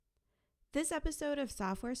This episode of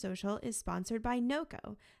Software Social is sponsored by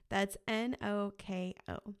Noko. That's Noko.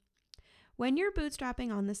 When you're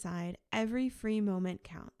bootstrapping on the side, every free moment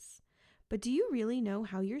counts. But do you really know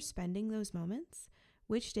how you're spending those moments?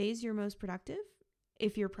 Which days you're most productive?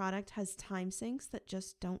 If your product has time sinks that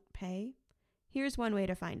just don't pay? Here's one way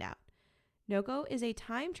to find out. Noko is a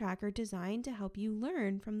time tracker designed to help you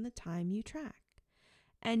learn from the time you track.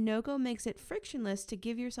 And Noko makes it frictionless to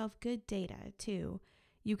give yourself good data, too.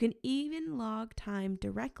 You can even log time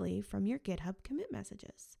directly from your GitHub commit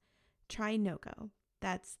messages. Try Noko.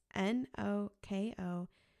 That's Noko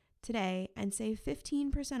today and save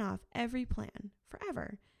 15% off every plan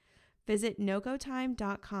forever. Visit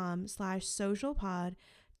nokotime.com/socialpod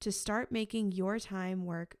to start making your time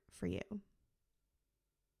work for you.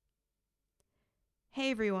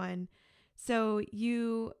 Hey everyone. So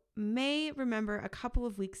you may remember a couple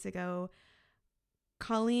of weeks ago,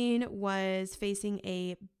 Colleen was facing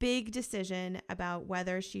a big decision about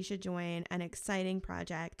whether she should join an exciting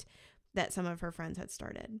project that some of her friends had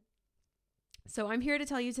started. So I'm here to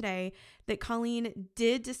tell you today that Colleen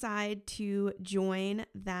did decide to join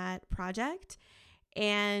that project,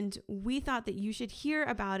 and we thought that you should hear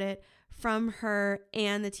about it from her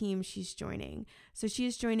and the team she's joining. So she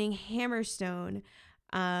is joining Hammerstone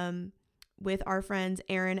with our friends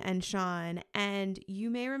Aaron and Sean. And you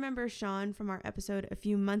may remember Sean from our episode a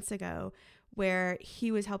few months ago where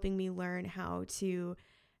he was helping me learn how to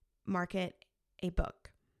market a book.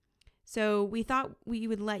 So we thought we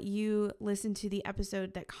would let you listen to the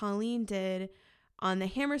episode that Colleen did on the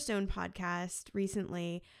Hammerstone podcast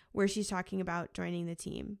recently, where she's talking about joining the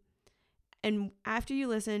team. And after you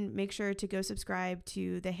listen, make sure to go subscribe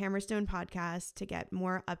to the Hammerstone podcast to get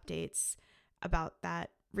more updates about that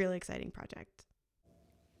really exciting project.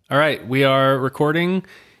 All right, we are recording,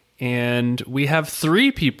 and we have 3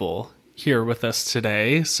 people here with us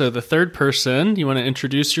today. So the third person, you want to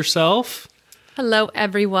introduce yourself? Hello,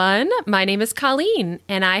 everyone. My name is Colleen,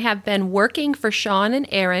 and I have been working for Sean and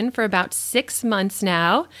Aaron for about 6 months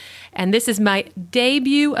now, and this is my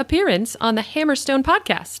debut appearance on the Hammerstone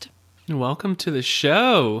podcast. Welcome to the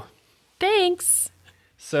show. Thanks.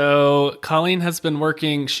 So Colleen has been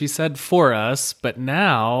working, she said, for us, but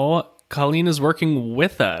now Colleen is working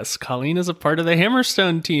with us. Colleen is a part of the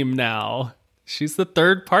Hammerstone team now. She's the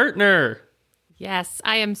third partner. Yes,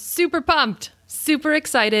 I am super pumped, super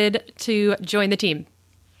excited to join the team.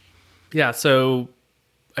 Yeah, so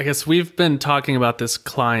I guess we've been talking about this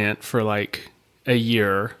client for like a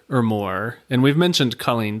year or more, and we've mentioned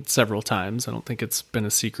Colleen several times. I don't think it's been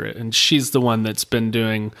a secret, and she's the one that's been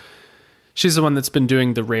doing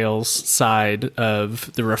the Rails side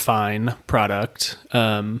of the Refine product.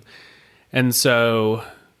 And so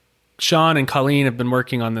Sean and Colleen have been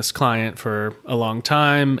working on this client for a long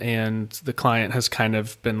time, and the client has kind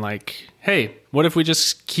of been like, hey, what if we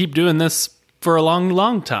just keep doing this for a long,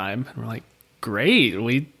 long time? And we're like,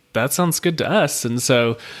 great, that sounds good to us. And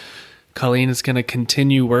so Colleen is going to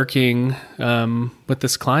continue working with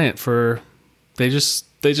this client they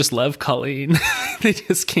just love Colleen. They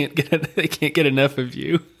just can't get enough of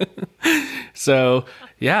you. So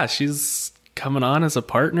yeah, she's coming on as a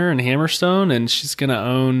partner in Hammerstone, and she's going to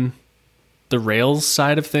own the Rails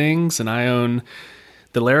side of things, and I own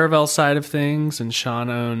the Laravel side of things, and Sean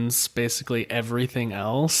owns basically everything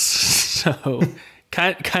else. So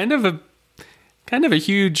kind of a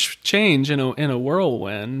huge change in a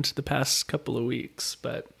whirlwind the past couple of weeks,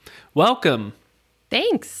 but welcome.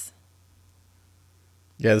 Thanks.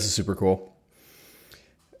 Yeah, this is super cool.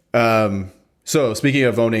 So speaking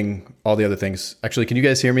of owning all the other things, actually, can you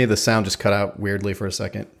guys hear me? The sound just cut out weirdly for a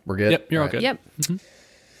second. We're good? Yep, you're all good. Yep. Mm-hmm.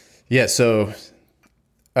 Yeah, so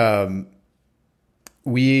since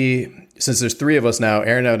there's 3 of us now,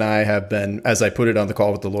 Aaron and I have been, as I put it on the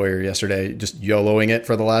call with the lawyer yesterday, just YOLOing it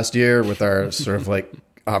for the last year with our sort of like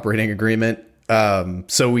operating agreement.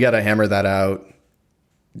 So we got to hammer that out,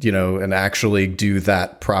 and actually do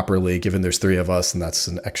that properly, given there's 3 of us, and that's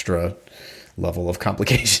an extra level of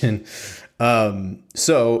complication.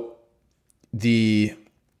 So the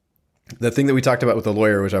thing that we talked about with the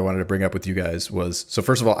lawyer, which I wanted to bring up with you guys, was, so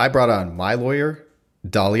first of all, I brought on my lawyer,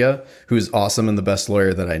 Dahlia, who's awesome and the best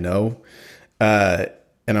lawyer that I know. And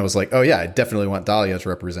I was like, oh yeah, I definitely want Dahlia to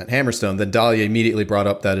represent Hammerstone. Then Dahlia immediately brought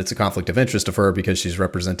up that it's a conflict of interest of her because she's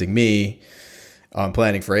representing me on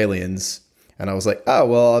Planning for Aliens. And I was like, oh,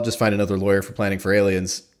 well, I'll just find another lawyer for Planning for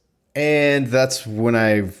Aliens. And that's when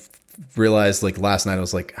I realized, like last night, I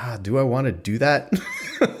was like, do I want to do that?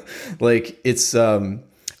 Like it's,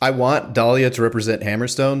 I want Dahlia to represent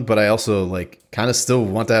Hammerstone, but I also like kind of still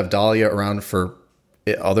want to have Dahlia around for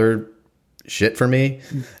other shit for me.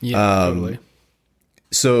 Yeah, totally.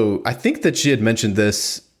 So I think that she had mentioned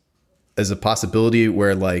this as a possibility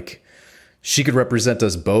where like she could represent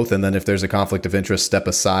us both. And then if there's a conflict of interest, step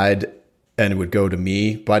aside and it would go to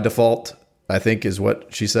me by default, I think is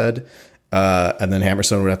what she said. And then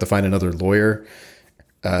Hammerstone would have to find another lawyer.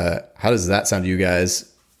 How does that sound to you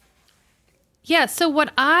guys? Yeah, so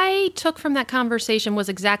what I took from that conversation was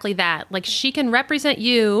exactly that. Like, she can represent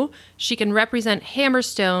you, she can represent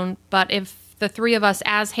Hammerstone, but if the three of us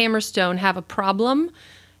as Hammerstone have a problem,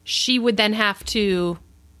 she would then have to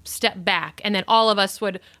step back. And then all of us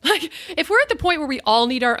would, like, if we're at the point where we all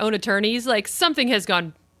need our own attorneys, like, something has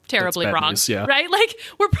gone terribly That's bad wrong. news, yeah. Right? Like,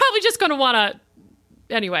 we're probably just going to want to.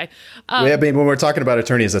 Anyway. Yeah, I mean, when we're talking about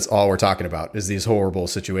attorneys, that's all we're talking about is these horrible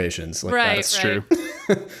situations. Like Right, That's right.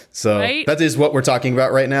 true. So Right? that is what we're talking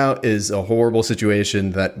about right now is a horrible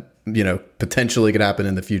situation that, you know, potentially could happen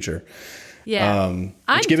in the future. Yeah.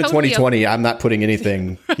 Which given totally 2020, I'm not putting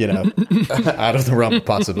anything, you know, out of the realm of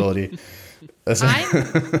possibility.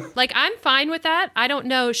 I'm fine with that. I don't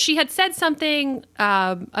know. She had said something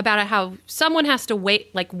about how someone has to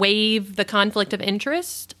waive the conflict of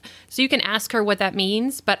interest. So you can ask her what that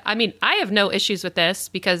means. But I mean, I have no issues with this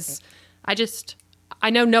because I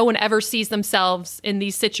know no one ever sees themselves in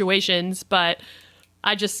these situations, but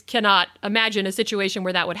I just cannot imagine a situation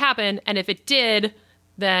where that would happen. And if it did,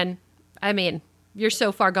 then, I mean, you're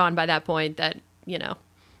so far gone by that point that, you know,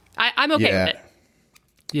 I'm okay with it.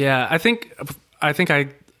 Yeah, I think I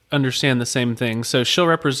understand the same thing. So she'll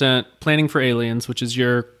represent Planning for Aliens, which is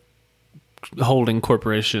your holding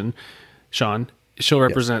corporation, Sean. She'll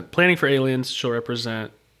represent Planning for Aliens. She'll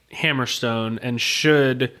represent Hammerstone. And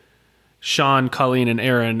should Sean, Colleen, and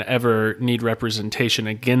Aaron ever need representation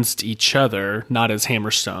against each other, not as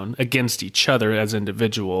Hammerstone, against each other as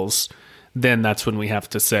individuals, then that's when we have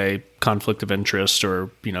to say conflict of interest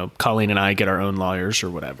or, you know, Colleen and I get our own lawyers or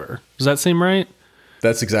whatever. Does that seem right?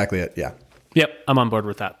 That's exactly it. Yeah. Yep, I'm on board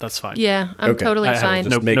with that. That's fine. Yeah, I'm Okay. totally I have fine. no-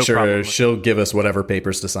 Just make problem sure with she'll give us whatever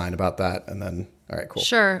papers to sign about that. And then, all right, cool.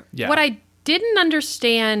 Sure. Yeah. What I didn't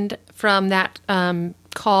understand from that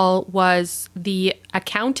call was the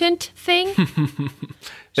accountant thing.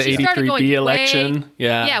 The She started 83B going election.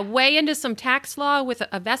 Yeah, way into some tax law with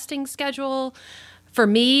a vesting schedule for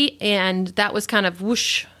me, and that was kind of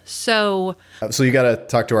whoosh. So So you got to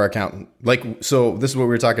talk to our accountant. Like, so this is what we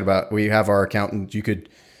were talking about. We have our accountant. You could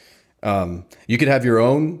have your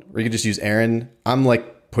own, or you could just use Aaron. I'm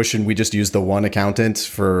like pushing. We just use the one accountant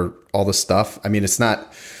for all the stuff. I mean, it's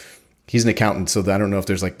not. He's an accountant, so I don't know if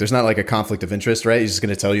there's not like a conflict of interest, right? He's just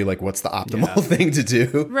going to tell you like what's the optimal thing to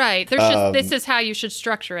do. right, there's just this is how you should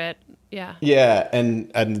structure it. Yeah. Yeah,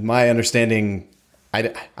 and my understanding,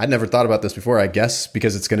 I'd never thought about this before. I guess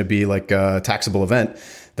because it's going to be like a taxable event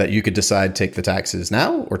that you could decide take the taxes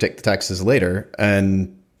now or take the taxes later,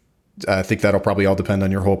 and I think that'll probably all depend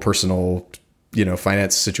on your whole personal, you know,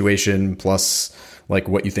 finance situation plus like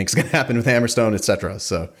what you think is going to happen with Hammerstone, etc.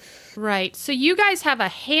 So. Right. So you guys have a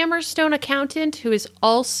Hammerstone accountant who is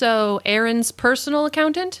also Aaron's personal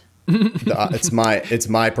accountant? It's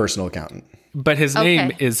my personal accountant. But his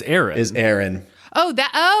name is Aaron. Is Aaron.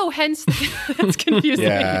 Hence that's confusing.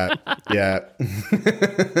 Yeah. Yeah.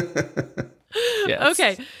 Yes.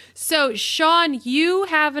 Okay. So Sean, you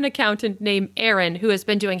have an accountant named Aaron who has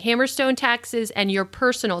been doing Hammerstone taxes and your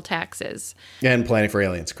personal taxes. And Planning for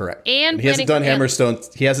Aliens, correct. And he hasn't done Planning for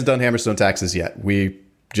Hammerstone. He hasn't done Hammerstone taxes yet. We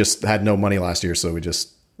just had no money last year, so we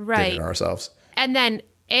just Right. did it ourselves. And then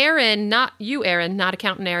Aaron, not you, Aaron, not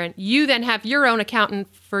accountant Aaron, you then have your own accountant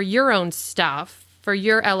for your own stuff, for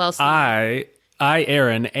your LLC. I,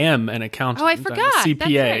 Aaron, am an accountant. Oh, I I'm a forgot. That's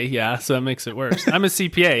CPA. right. Yeah, so that makes it worse. I'm a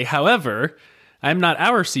CPA. However, I'm not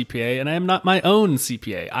our CPA, and I am not my own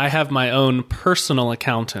CPA. I have my own personal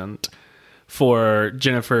accountant for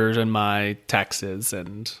Jennifer's and my taxes,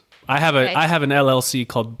 and I have an LLC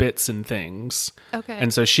called Bits and Things. Okay.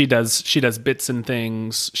 And so she does Bits and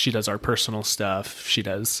Things. She does our personal stuff.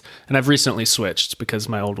 And I've recently switched because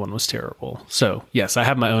my old one was terrible. So yes, I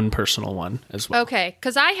have my own personal one as well. Okay,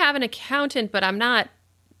 because I have an accountant, but I'm not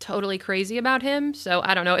totally crazy about him. So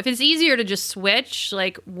I don't know. If it's easier to just switch,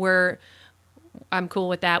 I'm cool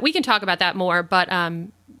with that. We can talk about that more, but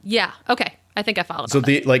yeah, okay. I think I followed. So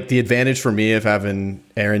the advantage for me of having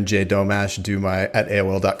Aaron J. Domash at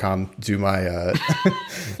AOL.com do my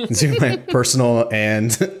do my personal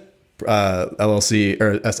and LLC,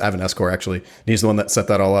 or I have an S corp actually. He's the one that set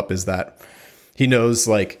that all up. Is that he knows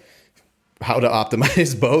like how to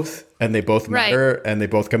optimize both, and they both matter, and they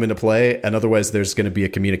both come into play. And otherwise, there's going to be a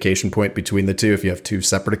communication point between the two if you have two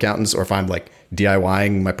separate accountants, or if I'm like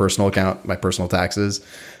DIYing my personal account, my personal taxes.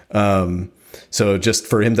 So just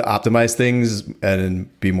for him to optimize things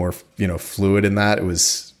and be more, fluid in that, it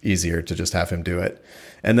was easier to just have him do it.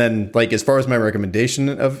 And then like, as far as my recommendation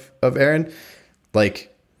of Aaron,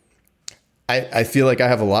 like I feel like I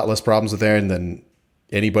have a lot less problems with Aaron than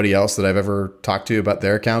anybody else that I've ever talked to about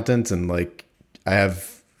their accountant. And like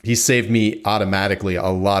he saved me automatically a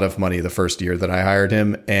lot of money the first year that I hired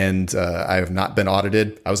him. And I have not been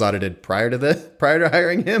audited. I was audited prior to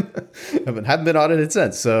hiring him. I haven't been audited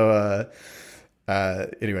since. So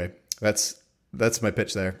anyway, that's my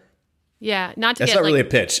pitch there. Yeah. That's not really a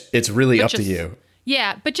pitch. It's really up to you.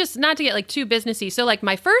 Yeah. But just not to get like too businessy. So like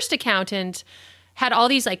my first accountant had all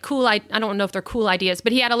these like cool, I don't know if they're cool ideas,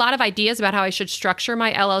 but he had a lot of ideas about how I should structure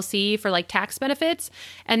my LLC for like tax benefits.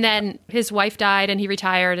 And then his wife died and he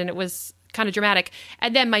retired and it was kind of dramatic.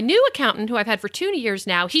 And then my new accountant, who I've had for 2 years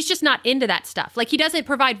now, he's just not into that stuff. Like he doesn't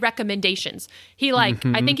provide recommendations. He I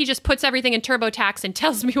think he just puts everything in TurboTax and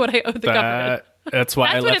tells me what I owe the government. That's why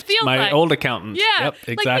I left my old accountant. Yeah. Yep,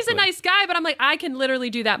 exactly. Like he's a nice guy, but I'm like, I can literally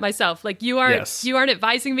do that myself. Like you aren't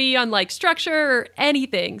advising me on like structure or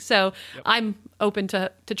anything. So I'm open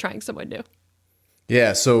to trying someone new.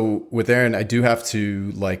 Yeah. So with Aaron, I do have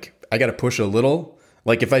to I got to push a little.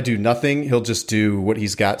 Like if I do nothing, he'll just do what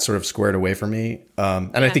he's got sort of squared away for me.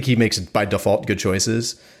 I think he makes by default good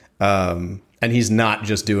choices. And he's not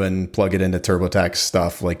just doing plug it into TurboTax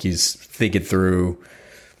stuff. Like he's thinking through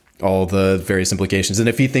all the various implications. And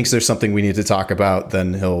if he thinks there's something we need to talk about,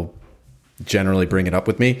 then he'll generally bring it up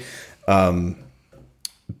with me.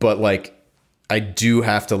 But like, I do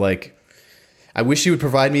have to I wish you would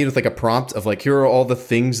provide me with a prompt of here are all the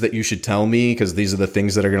things that you should tell me, because these are the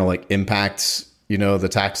things that are going to impact, the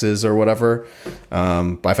taxes or whatever.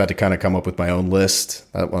 I've had to kind of come up with my own list.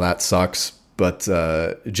 Well, that sucks. But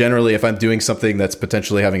generally, if I'm doing something that's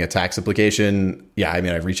potentially having a tax implication, I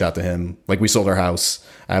reach out to him. Like we sold our house.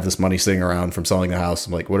 I have this money sitting around from selling the house.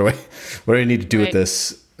 I'm like, what do I need to do with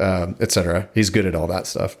this, etc. He's good at all that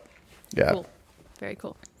stuff. Yeah. Cool. Very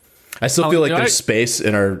cool. I still feel like there's space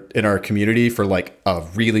in our community for a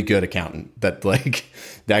really good accountant that that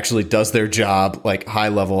actually does their job, high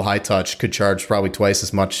level, high touch, could charge probably twice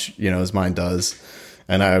as much, as mine does.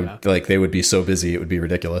 And they would be so busy, it would be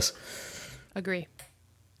ridiculous. Agree.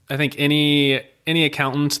 I think any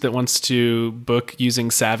accountant that wants to book using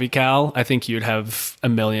SavvyCal, I think you'd have a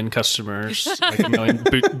million customers, a million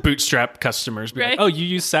bootstrap customers. Be right? Oh, you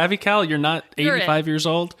use SavvyCal? You're not 85 years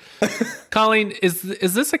old? Colleen, is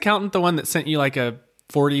this accountant the one that sent you a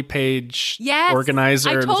 40-page organizer?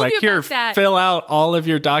 I told and was you here, about that. Fill out all of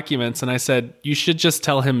your documents. And I said, you should just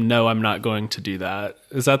tell him, no, I'm not going to do that.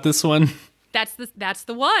 Is that this one? That's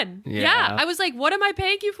the one. Yeah. I was like, what am I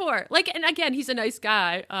paying you for? And again, he's a nice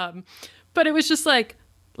guy. But it was just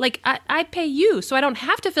I pay you, so I don't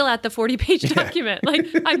have to fill out the 40-page document.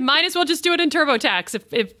 I might as well just do it in TurboTax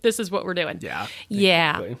if this is what we're doing. Yeah.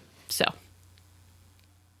 Yeah. So.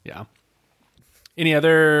 Yeah. Any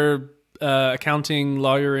other accounting,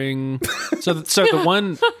 lawyering? So the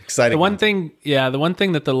one exciting. The one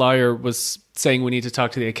thing that the lawyer was saying we need to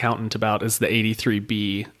talk to the accountant about is the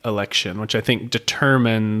 83B election, which I think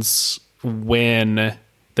determines when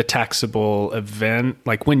the taxable event,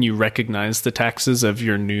 when you recognize the taxes of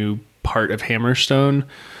your new part of Hammerstone.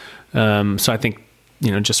 So I think,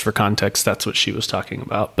 just for context, that's what she was talking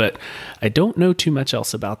about. But I don't know too much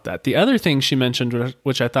else about that. The other thing she mentioned,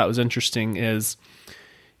 which I thought was interesting, is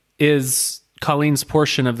Colleen's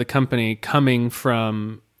portion of the company coming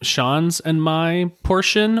from Sean's and my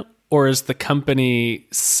portion, or is the company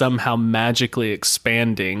somehow magically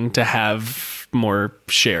expanding to have more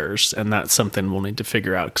shares? And that's something we'll need to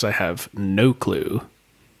figure out because I have no clue.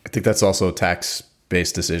 I think that's also a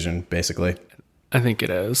tax-based decision, basically. I think it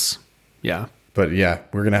is. Yeah. But yeah,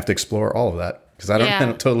 we're going to have to explore all of that because I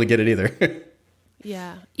don't totally get it either.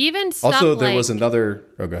 Yeah. Even stuff also, there was another...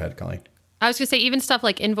 Oh, go ahead, Colleen. I was going to say, even stuff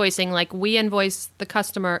like invoicing, we invoice the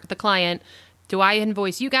customer, the client. Do I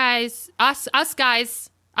invoice you guys, us guys,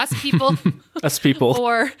 us people? Us people.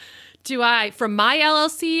 Or do I, from my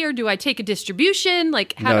LLC, or do I take a distribution?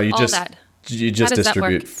 How you just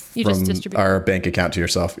distribute from our bank account to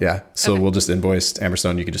yourself. Yeah. So we'll just invoice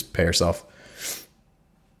Hammerstone. You can just pay yourself.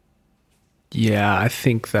 Yeah, I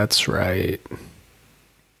think that's right.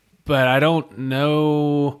 But I don't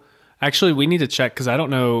know. Actually, we need to check because I don't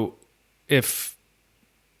know if,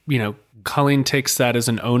 Colleen takes that as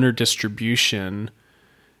an owner distribution.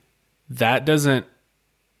 That doesn't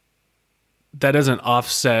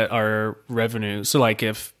offset our revenue. So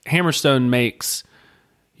if Hammerstone makes,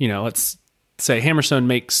 let's say Hammerstone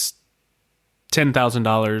makes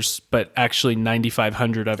 $10,000, but actually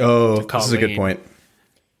 $9,500 of it to Colleen. This is a good point.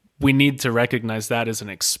 we need to recognize that as an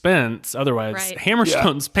expense. Otherwise, Right.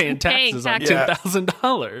 Hammerstone's paying taxes on taxes.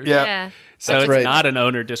 $10,000. Yeah. So That's it's right. not an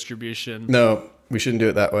owner distribution. No, we shouldn't do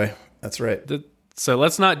it that way. That's right. So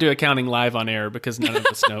let's not do accounting live on air because none of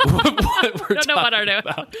us know what we're Don't know what talking our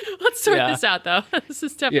about. Let's sort Yeah. this out, though. This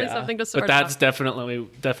is definitely something to sort But that's out.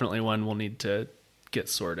 definitely one we'll need to get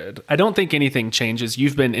sorted. I don't think anything changes.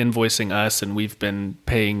 You've been invoicing us and we've been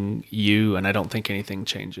paying you, and I don't think anything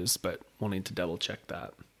changes, but we'll need to double check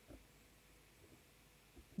that.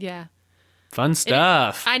 Yeah. Fun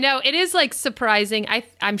stuff. I know it is like surprising.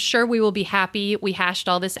 I'm sure we will be happy we hashed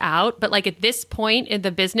all this out, but like at this point in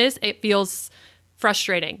the business, it feels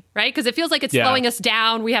frustrating, right? Because it feels like it's Yeah. slowing us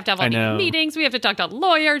down. We have to have all I know. these meetings. We have to talk to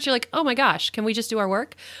lawyers. You're like, oh my gosh, can we just do our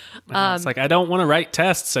work? It's like I don't want to write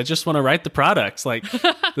tests. I just want to write the products. Like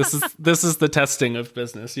this is the testing of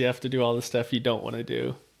business. You have to do all the stuff you don't want to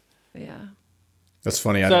do. Yeah. That's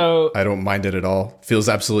funny. So- I don't mind it at all. Feels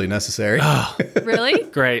absolutely necessary. Really?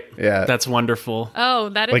 Great. Yeah. That's wonderful. Oh,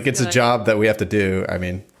 that is Like it's a good. job that we have to do. I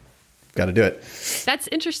mean, got to do it. That's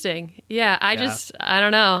interesting. Yeah, I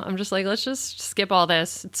don't know. I'm just like, let's just skip all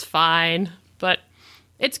this. It's fine. But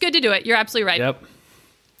it's good to do it. You're absolutely right. Yep.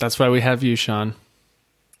 That's why we have you, Sean.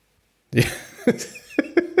 Yeah.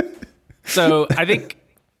 So I think,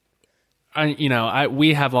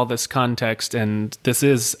 we have all this context, and this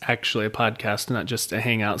is actually a podcast, not just a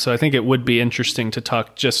hangout. So I think it would be interesting to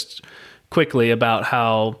talk just quickly about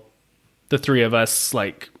how the three of us,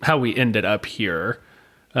 like how we ended up here.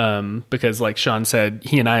 Because like Sean said,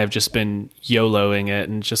 he and I have just been YOLOing it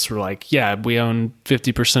and just were like, yeah, we own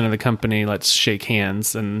 50% of the company. Let's shake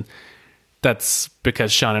hands. And that's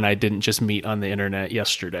because Sean and I didn't just meet on the internet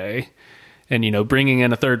yesterday. And, bringing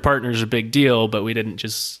in a third partner is a big deal, but we didn't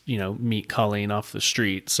just, meet Colleen off the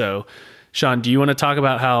street. So, Sean, do you want to talk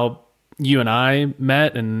about how you and I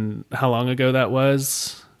met and how long ago that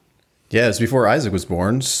was? Yeah, it's before Isaac was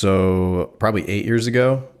born, so probably 8 years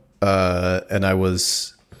ago. And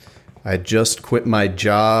I just quit my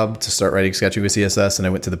job to start writing sketching with CSS, and I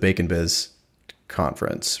went to the Bacon Biz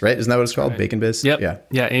conference, right? Isn't that what it's called? Right. Bacon Biz? Yep. Yeah.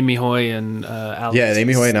 Yeah, Amy Hoy and Alex. Yeah, and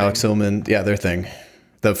Amy Hoy and Alex Hillman. Yeah, their thing.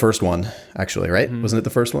 The first one, actually, right? Mm-hmm. Wasn't it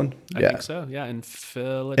the first one? I think so. Yeah, in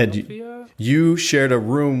Philadelphia. And you shared a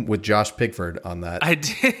room with Josh Pigford on that. I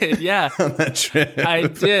did, yeah. On that trip. I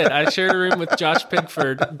did. I shared a room with Josh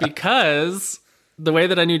Pigford because the way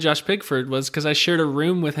that I knew Josh Pigford was because I shared a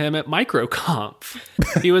room with him at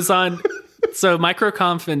MicroConf. He was on... So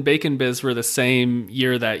MicroConf and Bacon Biz were the same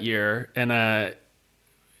year that year. And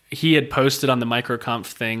he had posted on the MicroConf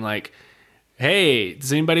thing like, hey,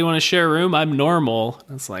 does anybody want to share a room? I'm normal.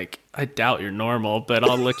 I was like, I doubt you're normal, but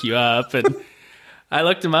I'll look you up. And I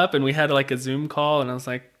looked him up and we had like a Zoom call and I was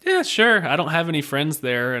like, yeah, sure. I don't have any friends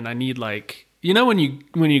there. And I need like, when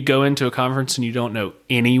you go into a conference and you don't know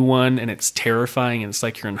anyone and it's terrifying and it's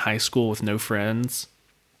like you're in high school with no friends.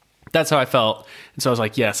 That's how I felt. And so I was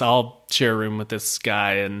like, yes, I'll share a room with this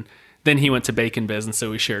guy. And then he went to Bacon Biz and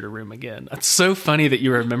so we shared a room again. It's so funny that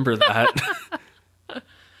you remember that.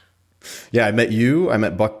 Yeah, I met you. I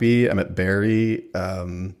met Buckby. I met Barry. I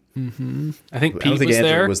think Pete I don't think was Andrew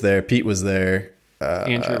there. was there. Pete was there.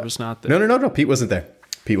 Andrew was not there. No. Pete wasn't there.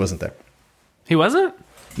 Pete wasn't there. He wasn't?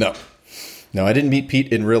 No, I didn't meet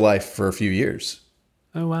Pete in real life for a few years.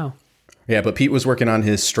 Oh, wow. Yeah, but Pete was working on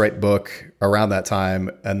his Stripe book around that time,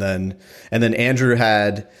 and then Andrew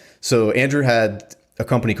had a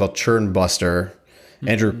company called Churnbuster.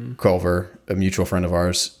 Andrew Culver, a mutual friend of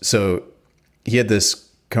ours. So he had this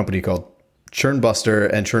company called Churnbuster,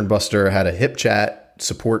 and Churnbuster had a HipChat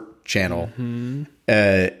support channel,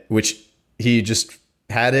 which he just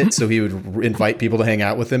had it. So he would invite people to hang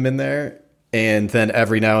out with him in there. And then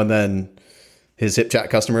every now and then his HipChat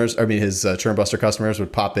customers, his Churnbuster customers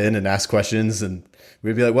would pop in and ask questions. And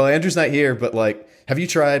we'd be like, well, Andrew's not here, but like, have you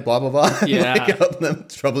tried blah, blah, blah? Yeah. Like, help them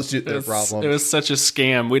troubleshoot their problem. It was such a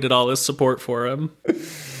scam. We did all this support for him.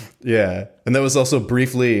 Yeah. And that was also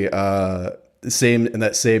briefly, in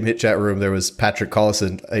that same hip chat room, there was Patrick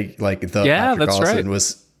Collison, Patrick that's Collison right.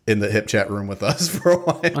 was in the hip chat room with us for a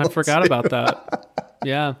while. I forgot about that.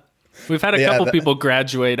 Yeah. We've had a couple people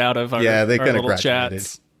graduate out of our, they our kind of little graduated.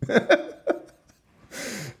 chats.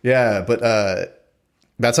 Yeah, but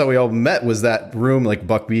that's how we all met, was that room. Like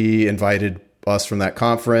Buckby invited us from that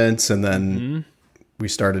conference, and then we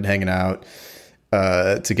started hanging out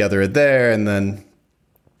together there, and then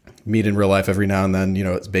meet in real life every now and then,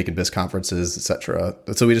 it's Bacon Biz conferences, etc.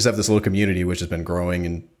 So we just have this little community which has been growing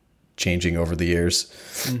and changing over the years.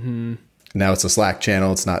 Now it's a Slack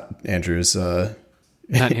channel. It's not Andrew's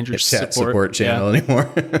chat support channel anymore.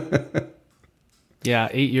 Yeah,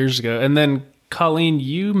 8 years ago. And then Colleen,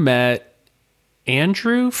 you met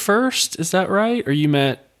Andrew first. Is that right? Or you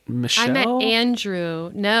met Michelle? I met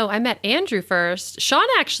Andrew. No, I met Andrew first. Sean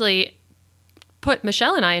actually put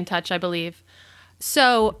Michelle and I in touch, I believe.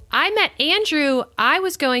 So I met Andrew. I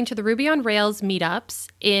was going to the Ruby on Rails meetups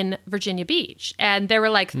in Virginia Beach, and there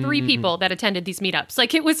were like 3 people that attended these meetups.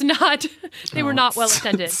 Like it was not, they were not well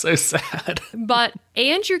attended. So sad. But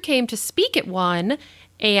Andrew came to speak at one,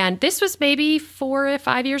 and this was maybe 4 or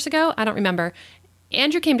 5 years ago. I don't remember.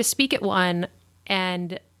 Andrew came to speak at one,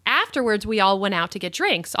 and afterwards we all went out to get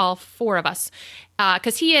drinks, all 4 of us,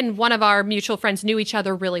 because he and one of our mutual friends knew each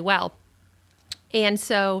other really well. And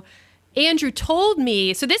so Andrew told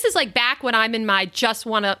me, so this is like back when I'm in my just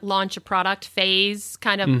want to launch a product phase,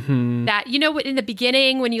 kind of that, you know, in the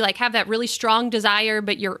beginning when you like have that really strong desire,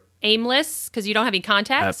 but you're aimless because you don't have any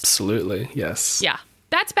contacts. Absolutely. Yes. Yeah.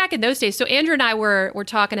 That's back in those days. So Andrew and I were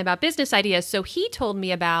talking about business ideas. So he told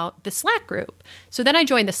me about the Slack group. So then I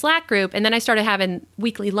joined the Slack group, and then I started having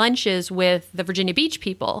weekly lunches with the Virginia Beach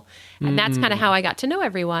people. And that's kind of how I got to know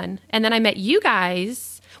everyone. And then I met you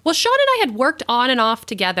guys. Well, Sean and I had worked on and off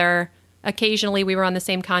together. Occasionally we were on the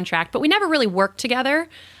same contract, but we never really worked together.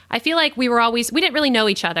 I feel like we didn't really know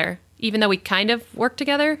each other, even though we kind of worked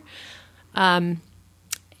together. And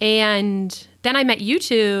then I met you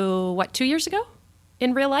 2 years ago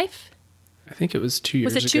in real life? I think it was 2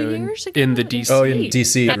 years ago. Was it 2 years ago? In the DC. Oh, in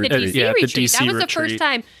DC. At the DC yeah, retreat. The DC that was the retreat. first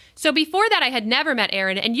time. So before that, I had never met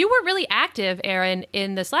Aaron, and you were really active, Aaron,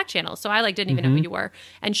 in the Slack channel. So I didn't even know who you were.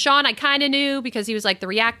 And Sean, I kind of knew because he was like the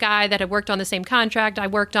React guy that had worked on the same contract I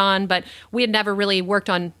worked on, but we had never really worked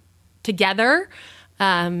on together.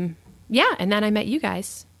 And then I met you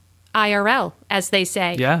guys, IRL, as they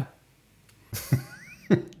say. Yeah.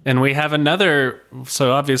 And we have another,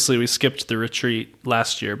 so obviously we skipped the retreat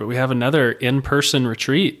last year, but we have another in-person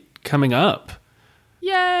retreat coming up.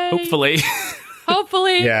 Yay! Hopefully.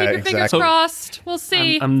 Hopefully. Yeah, Keep your fingers exactly. crossed. We'll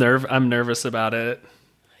see. I'm nervous about it.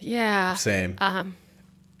 Yeah. Same. I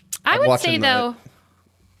would say, though,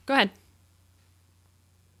 go ahead.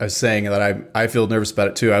 I was saying that I feel nervous about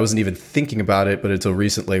it too. I wasn't even thinking about it, but until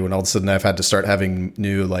recently when all of a sudden I've had to start having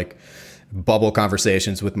new like bubble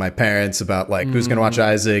conversations with my parents about like who's going to watch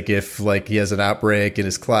Isaac if like he has an outbreak in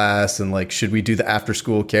his class, and like should we do the after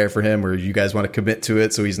school care for him, or you guys want to commit to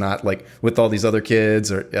it so he's not like with all these other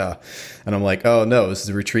kids, or and I'm like, oh no, is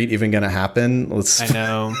the retreat even going to happen? I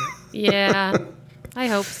know. Yeah, I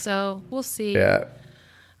hope so. We'll see. Yeah.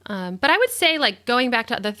 But I would say, like, going back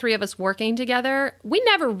to the 3 of us working together, we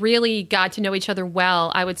never really got to know each other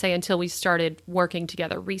well, I would say, until we started working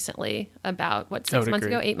together recently, about, 6 months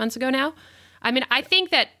ago, 8 months ago now? I mean,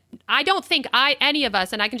 I don't think any of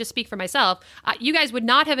us, and I can just speak for myself, you guys would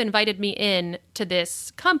not have invited me in to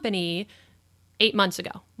this company 8 months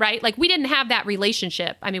ago, right? Like, we didn't have that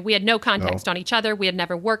relationship. I mean, we had no context on each other. We had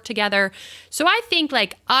never worked together. So I think,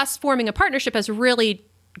 like, us forming a partnership has really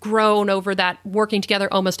grown over that working together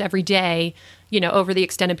almost every day, over the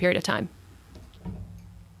extended period of time.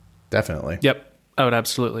 Definitely. Yep. I would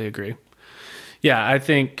absolutely agree. Yeah, I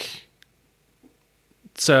think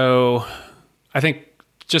so. I think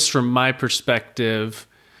just from my perspective,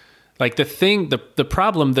 like the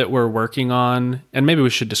problem that we're working on, and maybe we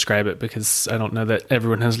should describe it because I don't know that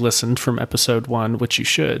everyone has listened from episode 1, which you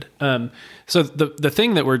should. So the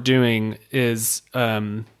thing that we're doing is,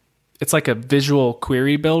 it's like a visual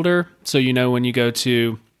query builder. So, when you go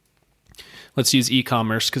to, let's use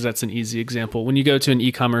e-commerce because that's an easy example. When you go to an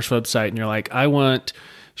e-commerce website and you're like, I want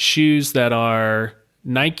shoes that are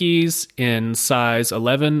Nikes in size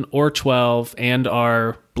 11 or 12 and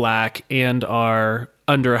are black and are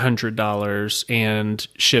under $100 and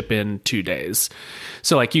ship in 2 days.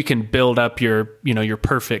 So like you can build up your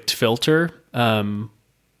perfect filter,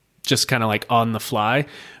 just kind of like on the fly.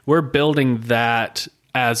 We're building that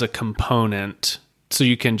as a component, so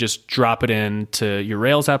you can just drop it into your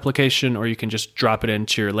Rails application, or you can just drop it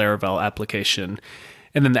into your Laravel application.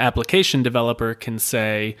 And then the application developer can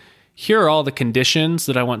say, here are all the conditions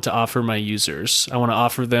that I want to offer my users. I want to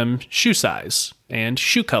offer them shoe size and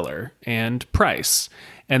shoe color and price.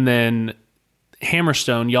 And then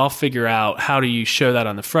Hammerstone, y'all figure out, how do you show that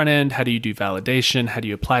on the front end? How do you do validation? How do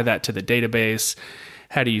you apply that to the database?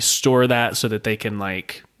 How do you store that so that they can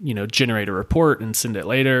generate a report and send it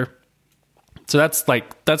later? So that's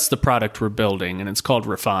the product we're building, and it's called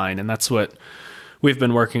Refine, and that's what we've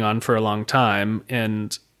been working on for a long time.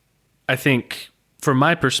 And I think from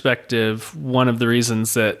my perspective, one of the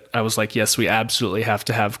reasons that I was like, yes, we absolutely have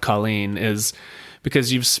to have Colleen, is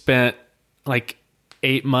because you've spent like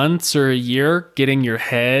 8 months or a year getting your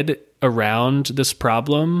head around this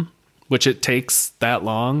problem, which it takes that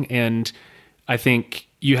long. And I think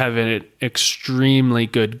you have an extremely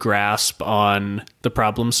good grasp on the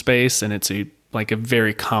problem space, and it's a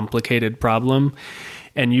very complicated problem,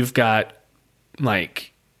 and you've got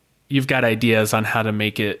ideas on how to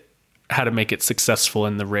make it successful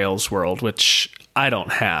in the Rails world, which I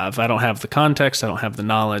don't have. I don't have the context, I don't have the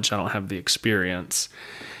knowledge, I don't have the experience.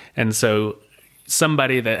 And so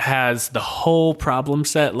somebody that has the whole problem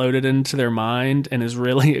set loaded into their mind and is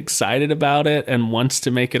really excited about it and wants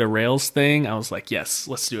to make it a Rails thing, I was like, yes,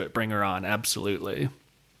 let's do it. Bring her on. Absolutely.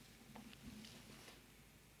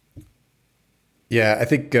 Yeah, I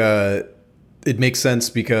think it makes sense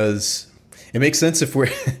because it makes sense if we're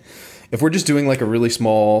if we're just doing like a really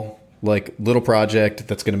small, like little project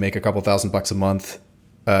that's going to make a couple $1,000 a month.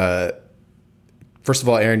 First of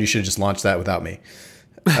all, Aaron, you should have just launched that without me.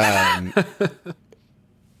 And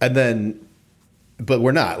then, but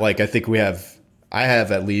we're not. Like, I think I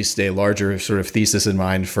have at least a larger sort of thesis in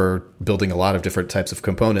mind for building a lot of different types of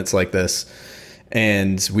components like this.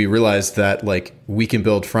 And we realized that like we can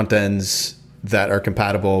build front ends that are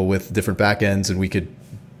compatible with different back ends, and we could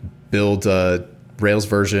build a Rails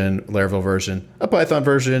version, Laravel version, a Python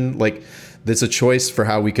version. Like, there's a choice for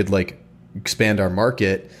how we could like expand our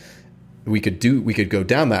market. We could go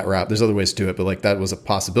down that route. There's other ways to do it, but like that was a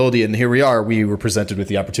possibility. And here we are. We were presented with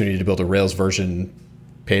the opportunity to build a Rails version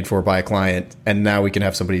paid for by a client, and now we can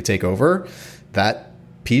have somebody take over that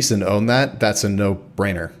piece and own that. That's a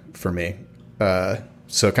no-brainer for me.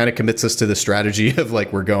 So it kind of commits us to the strategy of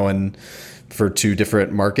like we're going for two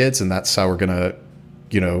different markets, and that's how we're gonna,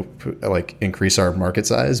 like increase our market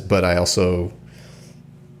size. But I also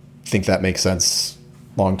think that makes sense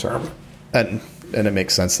long term, and it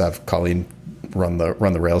makes sense to have Colleen run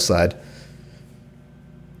the Rails side.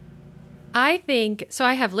 I think so.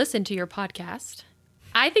 I have listened to your podcast.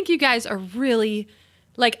 I think you guys are really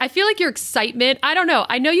like, I feel like your excitement, I don't know.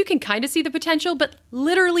 I know you can kind of see the potential, but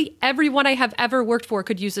literally everyone I have ever worked for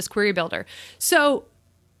could use this query builder. So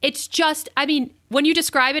it's just, I mean, when you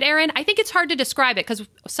describe it, Aaron, I think it's hard to describe it because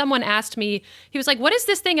someone asked me, he was like, what is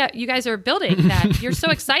this thing you guys are building that you're so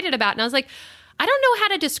excited about? And I was like, I don't know how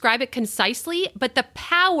to describe it concisely, but the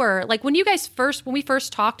power, like when we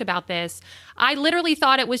first talked about this, I literally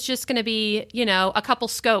thought it was just going to be, a couple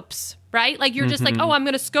scopes, right? Like you're just like, oh, I'm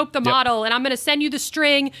going to scope the model and I'm going to send you the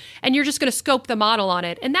string and you're just going to scope the model on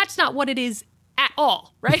it. And that's not what it is at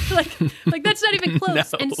all, right? like that's not even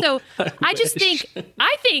close. No, and so I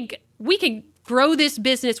think we can grow this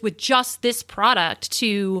business with just this product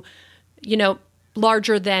to,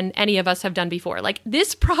 larger than any of us have done before. Like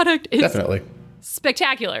this product is definitely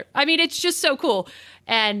spectacular. I mean, it's just so cool.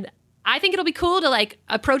 And I think it'll be cool to like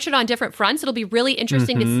approach it on different fronts. It'll be really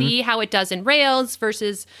interesting to see how it does in Rails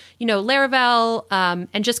versus, Laravel,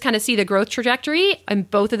 and just kind of see the growth trajectory in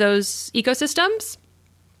both of those ecosystems.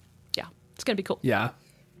 Yeah, it's going to be cool. Yeah.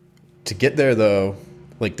 To get there though,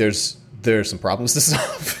 like there's some problems to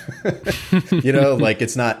solve. Like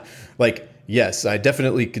it's not like, yes, I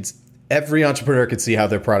definitely could. Every entrepreneur could see how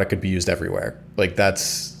their product could be used everywhere. Like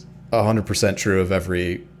that's 100% true of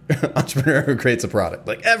every entrepreneur who creates a product.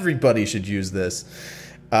 Like everybody should use this.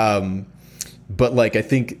 But like, I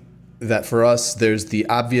think that for us, there's the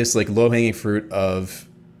obvious like low hanging fruit of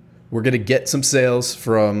we're going to get some sales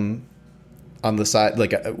from on the side.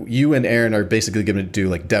 Like you and Aaron are basically going to do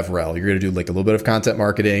like DevRel. You're going to do like a little bit of content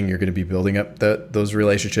marketing. You're going to be building up those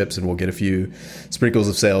relationships, and we'll get a few sprinkles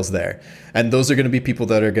of sales there. And those are going to be people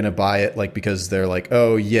that are going to buy it like because they're like,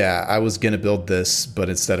 oh yeah, I was going to build this, but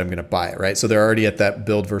instead I'm going to buy it, right? So they're already at that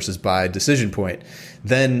build versus buy decision point.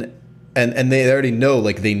 Then and they already know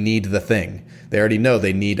like they need the thing. They already know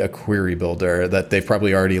they need a query builder, that they've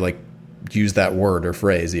probably already like used that word or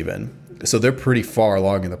phrase even. So they're pretty far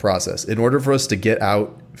along in the process. In order for us to get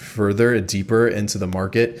out further and deeper into the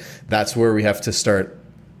market, that's where we have to start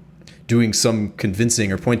doing some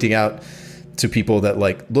convincing or pointing out to people that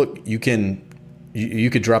like, look, you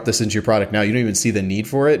could drop this into your product now. You don't even see the need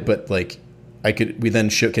for it, but like we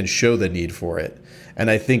then can show the need for it.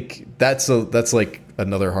 And I think that's like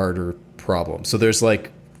another harder problem. So there's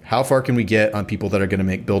like, how far can we get on people that are going to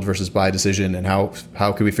make build versus buy decision, and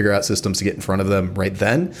how can we figure out systems to get in front of them right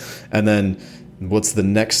then? And then what's the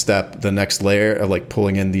next step, the next layer of like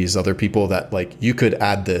pulling in these other people that like you could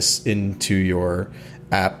add this into your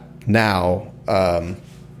app now, and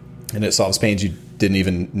it solves pains you didn't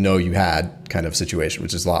even know you had kind of situation,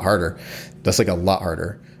 which is a lot harder. That's like a lot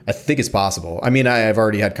harder. I think it's possible. I mean, I've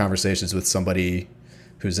already had conversations with somebody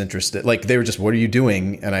who's interested. Like they were just, what are you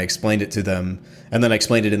doing? And I explained it to them. And then I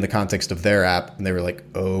explained it in the context of their app. And they were like,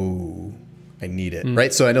 oh, I need it.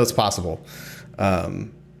 Right. So I know it's possible.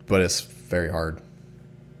 But it's very hard.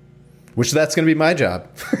 Which that's going to be my job.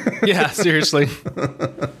 Yeah, seriously.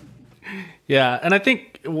 Yeah, and I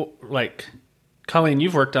think like Colleen,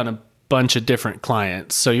 you've worked on a bunch of different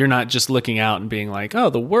clients, so you're not just looking out and being like, oh,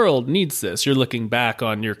 the world needs this. You're looking back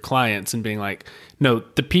on your clients and being like, no,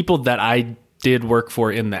 the people that I did work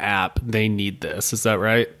for in the app, they need this. Is that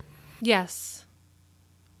right? Yes.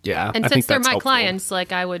 Yeah. And I since think they're that's my helpful. clients, like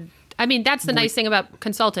that's the nice thing about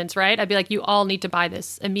consultants, right? I'd be like, you all need to buy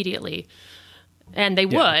this immediately. And they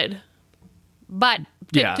would. But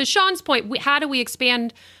to Sean's point, how do we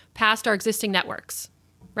expand past our existing networks,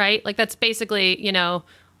 right? Like that's basically,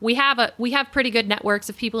 we have pretty good networks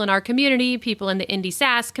of people in our community, people in the indie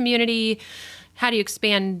SaaS community. How do you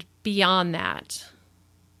expand beyond that?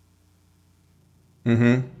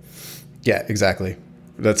 Mm-hmm. Yeah, exactly.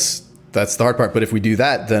 That's the hard part. But if we do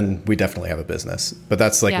that, then we definitely have a business. But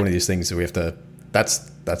that's like one of these things that we have to. That's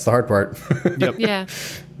the hard part. Yep. Yeah.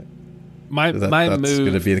 My that's move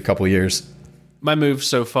going to be a couple years. My move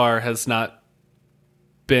so far has not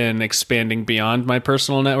been expanding beyond my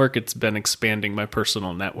personal network. It's been expanding my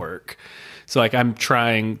personal network. So like I'm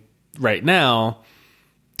trying right now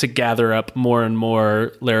to gather up more and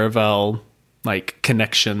more Laravel like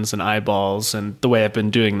connections and eyeballs. And the way I've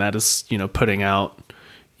been doing that is, putting out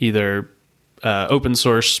either open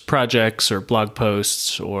source projects or blog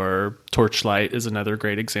posts, or Torchlight is another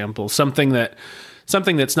great example. Something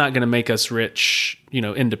that's not going to make us rich,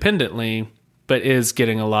 independently, but is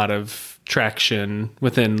getting a lot of traction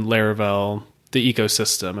within Laravel, the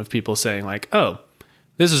ecosystem of people saying like, oh,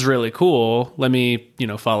 this is really cool. Let me,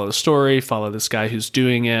 follow the story, follow this guy who's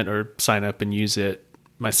doing it, or sign up and use it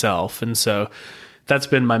myself. And so that's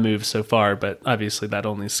been my move so far, but obviously that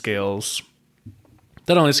only scales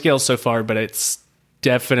so far, but it's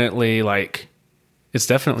definitely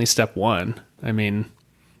step one. I mean,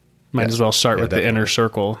 might as well start with definitely. the inner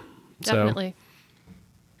circle. Definitely.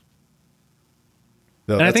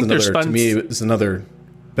 So, and I think there's to me, it's another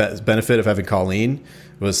benefit of having Colleen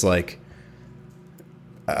was like,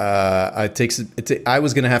 I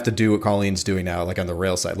was going to have to do what Colleen's doing now, like on the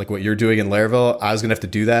Rails side, like what you're doing in Laravel. I was going to have to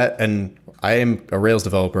do that. And I am a Rails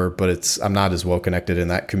developer, but I'm not as well connected in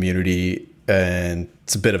that community. And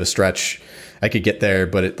it's a bit of a stretch. I could get there,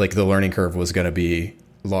 but the learning curve was going to be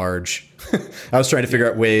large. I was trying to figure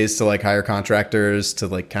out ways to like hire contractors to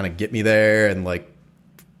like kind of get me there. And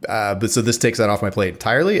but so this takes that off my plate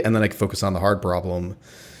entirely. And then I can focus on the hard problem.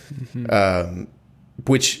 Mm-hmm.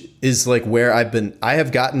 Which is like where I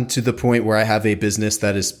have gotten to the point where I have a business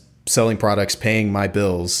that is selling products, paying my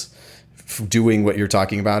bills, doing what you're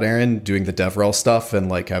talking about, Aaron, doing the DevRel stuff and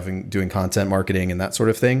like doing content marketing and that sort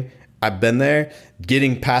of thing. I've been there.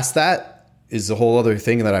 Getting past that is a whole other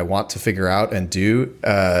thing that I want to figure out and do.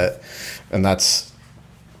 And that's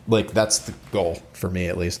the goal for me,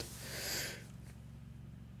 at least.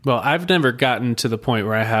 Well, I've never gotten to the point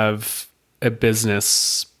where I have a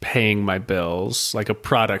business paying my bills, like a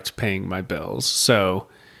product paying my bills. So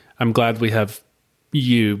I'm glad we have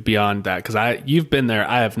you beyond that, because you've been there.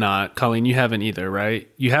 I have not. Colleen, you haven't either, right?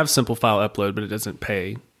 You have simple file upload, but it doesn't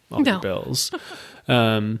pay all your bills.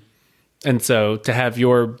 And so to have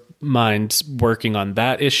your mind working on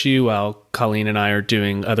that issue while Colleen and I are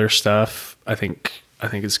doing other stuff, I think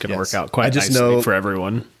it's going to work out quite nicely for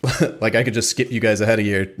everyone. Like I could just skip you guys ahead a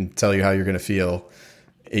year and tell you how you're going to feel.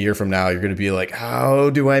 A year from now, you're going to be like, how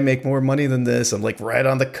do I make more money than this? I'm like right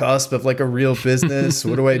on the cusp of like a real business.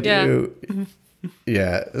 What do I do?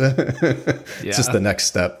 Yeah. It's just the next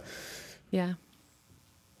step. Yeah.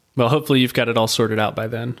 Well, hopefully you've got it all sorted out by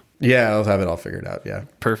then. Yeah, I'll have it all figured out. Yeah.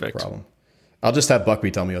 Perfect. No problem. I'll just have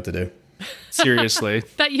Buckby tell me what to do. Seriously.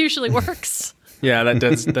 That usually works. Yeah,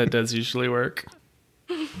 that does usually work.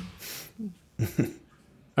 All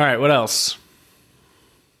right, what else?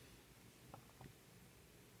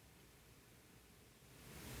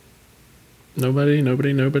 Nobody.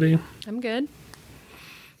 I'm good.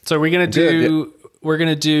 So we're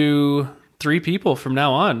gonna do 3 people from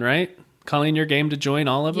now on, right? Colleen, your game to join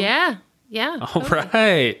all of them? Yeah. All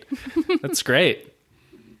right. That's great.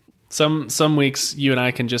 Some weeks you and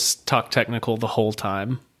I can just talk technical the whole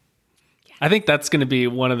time. Yeah. I think that's going to be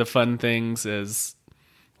one of the fun things is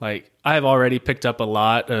like I've already picked up a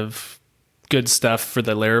lot of good stuff for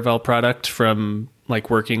the Laravel product from like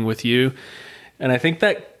working with you. And I think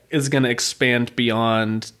that is going to expand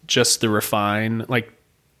beyond just the Refine. Like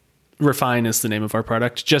Refine is the name of our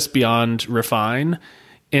product, just beyond Refine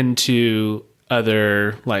into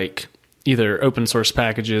other like either open source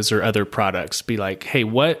packages or other products. Be like, hey,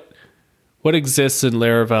 what exists in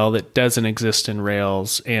Laravel that doesn't exist in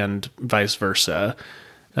Rails and vice versa?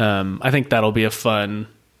 I think that'll be a fun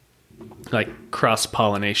like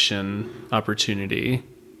cross-pollination opportunity.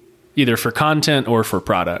 either for content or for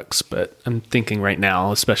products. But I'm thinking right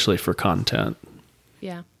now, especially for content.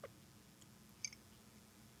 Yeah.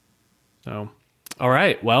 So, all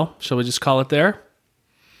right. Well, shall we just call it there?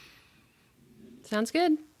 Sounds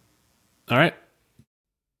good. All right.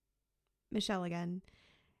 Michelle again.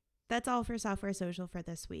 That's all for Software Social for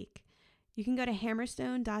this week. You can go to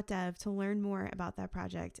hammerstone.dev to learn more about that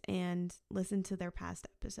project and listen to their past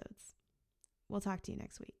episodes. We'll talk to you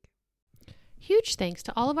next week. Huge thanks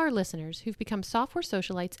to all of our listeners who've become software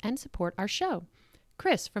socialites and support our show.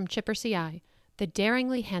 Chris from Chipper CI, the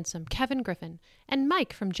daringly handsome Kevin Griffin, and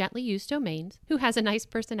Mike from Gently Used Domains, who has a nice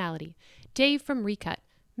personality, Dave from Recut,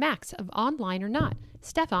 Max of Online or Not,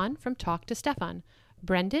 Stefan from Talk to Stefan,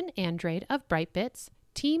 Brendan Andrade of Brightbits,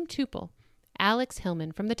 Team Tuple, Alex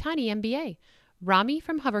Hillman from the Tiny MBA, Rami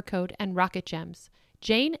from Hovercode and Rocket Gems,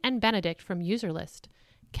 Jane and Benedict from Userlist,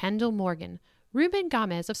 Kendall Morgan, Ruben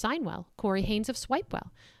Gomez of Signwell, Corey Haynes of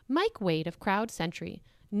Swipewell, Mike Wade of Crowd Sentry,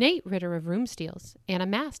 Nate Ritter of Roomsteals, Anna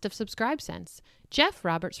Mast of SubscribeSense, Jeff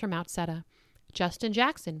Roberts from Outseta, Justin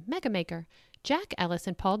Jackson, Megamaker, Jack Ellis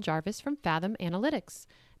and Paul Jarvis from Fathom Analytics,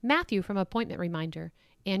 Matthew from Appointment Reminder,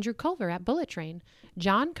 Andrew Culver at Bullet Train,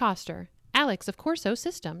 John Coster, Alex of Corso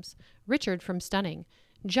Systems, Richard from Stunning,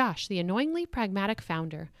 Josh, the annoyingly pragmatic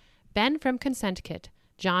founder, Ben from Consent Kit,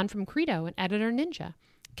 John from Credo and Editor Ninja,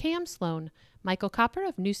 Cam Sloan, Michael Copper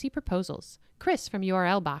of Newsy Proposals, Chris from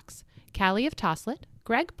URL Box, Callie of Toslet,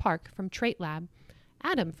 Greg Park from Trait Lab,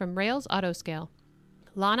 Adam from Rails Autoscale,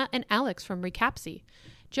 Lana and Alex from Recapsy,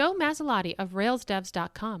 Joe Mazzolotti of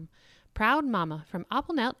RailsDevs.com, Proud Mama from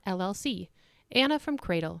AppleNet LLC, Anna from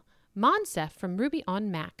Cradle, Monsef from Ruby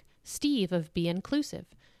on Mac, Steve of Be Inclusive,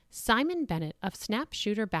 Simon Bennett of Snap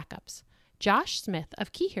Shooter Backups, Josh Smith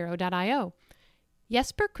of KeyHero.io,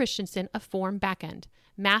 Jesper Christensen of Form Backend,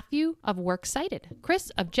 Matthew of Works Cited,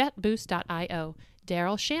 Chris of JetBoost.io,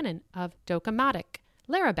 Daryl Shannon of Docomatic,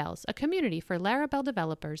 Larabelles, a community for Laravel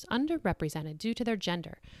developers underrepresented due to their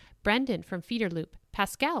gender, Brendan from Feederloop,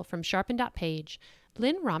 Pascal from Sharpen.page,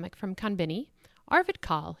 Lynn Romick from Konbini, Arvid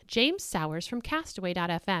Kahl, James Sowers from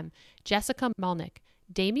Castaway.fm, Jessica Malnick,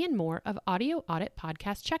 Damian Moore of Audio Audit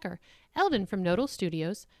Podcast Checker, Eldon from Nodal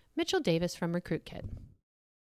Studios, Mitchell Davis from RecruitKit.